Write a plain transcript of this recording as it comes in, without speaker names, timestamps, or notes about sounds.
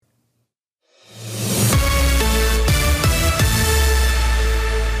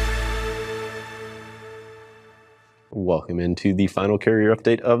Welcome into the final carrier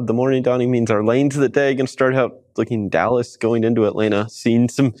update of the morning. Donny, means our lanes of the day going to start out looking Dallas going into Atlanta, seeing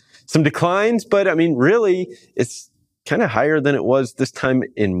some declines, but I mean, really, it's kind of higher than it was this time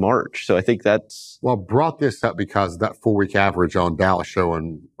in March. So I think that's... Well, brought this up because that 4-week average on Dallas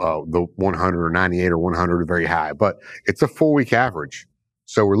showing the 100 or 98 or 100 very high, but it's a 4-week average.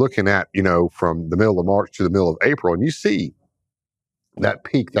 So we're looking at, from the middle of March to the middle of April, and you see that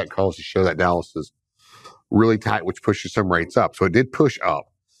peak that calls to show that Dallas is really tight, which pushes some rates up. So it did push up.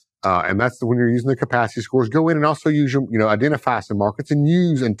 And that's when you're using the capacity scores. Go in and also use your, identify some markets and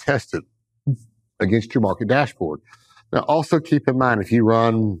use and test it against your market dashboard. Now, also keep in mind, if you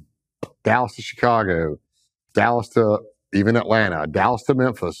run Dallas to Chicago, Dallas to even Atlanta, Dallas to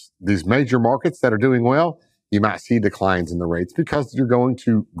Memphis, these major markets that are doing well, you might see declines in the rates because you're going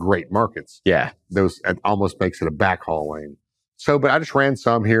to great markets. Yeah. It almost makes it a backhaul lane. So, but I just ran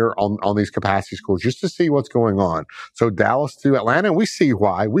some here on these capacity scores just to see what's going on. So Dallas to Atlanta, we see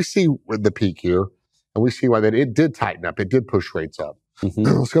why. We see the peak here, and we see why that it did tighten up. It did push rates up. Mm-hmm.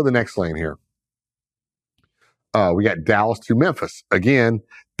 Let's go to the next lane here. We got Dallas to Memphis. Again,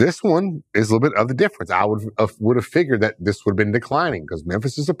 this one is a little bit of the difference. I would have figured that this would have been declining because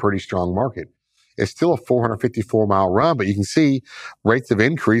Memphis is a pretty strong market. It's still a 454-mile run, but you can see rates have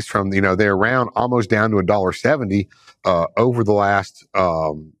increased from, they're around almost down to $1.70 over the last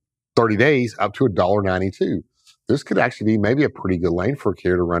 30 days up to $1.92. This could actually be maybe a pretty good lane for a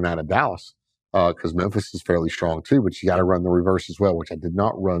carrier to run out of Dallas because Memphis is fairly strong too, but you got to run the reverse as well, which I did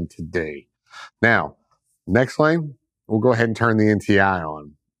not run today. Now, next lane, we'll go ahead and turn the NTI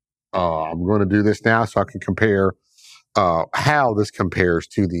on. I'm going to do this now so I can compare how this compares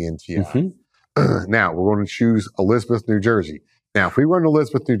to the NTI. Mm-hmm. Now, we're going to choose Elizabeth, New Jersey. Now, if we run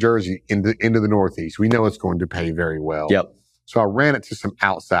Elizabeth, New Jersey into the Northeast, we know it's going to pay very well. Yep. So I ran it to some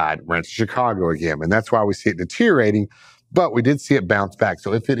outside, ran it to Chicago again, and that's why we see it deteriorating, but we did see it bounce back.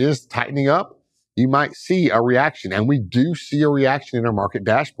 So if it is tightening up, you might see a reaction, and we do see a reaction in our market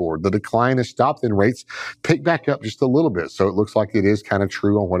dashboard. The decline has stopped and rates pick back up just a little bit. So it looks like it is kind of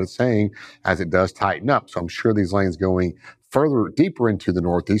true on what it's saying as it does tighten up. So I'm sure these lanes going further deeper into the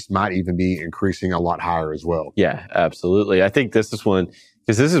Northeast might even be increasing a lot higher as well. Yeah, absolutely. I think this is one,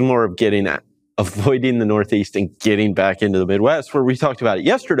 because this is more of avoiding the Northeast and getting back into the Midwest, where we talked about it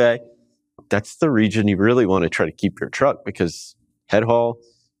yesterday. That's the region you really want to try to keep your truck, because head haul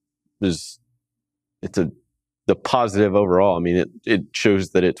the positive overall. I mean, it shows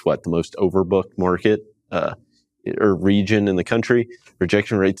that it's the most overbooked market or region in the country.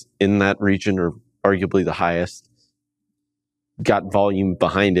 Rejection rates in that region are arguably the highest. Got volume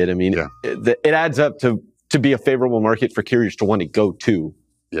behind it. I mean, yeah. It adds up to be a favorable market for carriers to want to go to.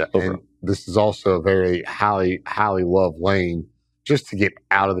 Yeah, and this is also a very highly loved lane just to get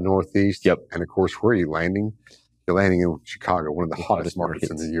out of the Northeast. Yep. And of course, where are you landing? You're landing in Chicago, one of the hottest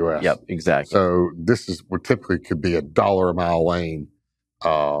markets in the U.S. Yep, exactly. So this is what typically could be $1 a mile lane,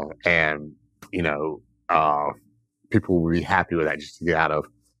 and people will be happy with that just to get out of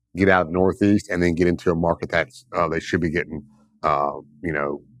the Northeast and then get into a market that's they should be getting.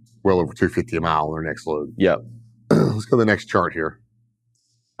 Well over $2.50 a mile on their next load. Yep. Let's go to the next chart here.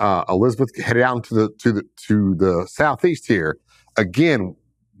 Elizabeth headed out to the southeast here. Again,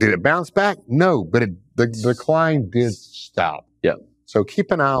 did it bounce back? No, but the decline did stop. Yep. So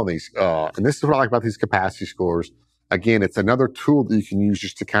keep an eye on these. And this is what I like about these capacity scores. Again, it's another tool that you can use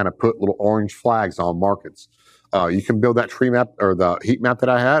just to kind of put little orange flags on markets. You can build that tree map or the heat map that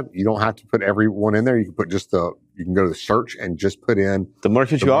I had. You don't have to put every one in there. You can put you can go to the search and just put in the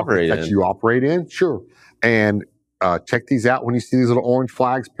market you operate in. Sure. And check these out when you see these little orange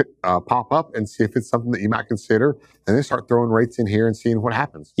flags pop up and see if it's something that you might consider, and then start throwing rates in here and seeing what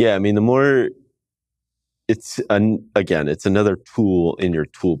happens. Yeah. I mean, the more it's another tool in your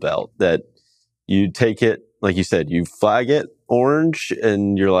tool belt that you take it, like you said, you flag it orange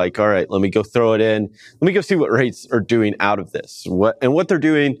and you're like, all right, let me go throw it in. Let me go see what rates are doing out of this. What they're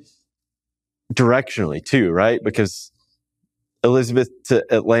doing directionally too, right? Because Elizabeth to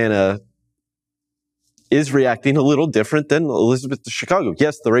Atlanta is reacting a little different than Elizabeth to Chicago.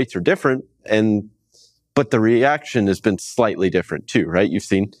 Yes, the rates are different, but the reaction has been slightly different too, right? You've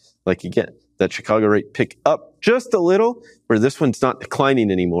seen, again, that Chicago rate pick up just a little, where this one's not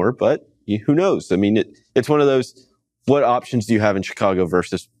declining anymore, but who knows? I mean, it's one of those, what options do you have in Chicago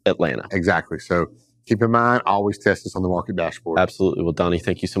versus Atlanta? Exactly. So keep in mind, always test this on the market dashboard. Absolutely. Well, Donny,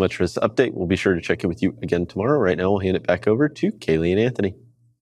 thank you so much for this update. We'll be sure to check in with you again tomorrow. Right now, we'll hand it back over to Kaylee and Anthony.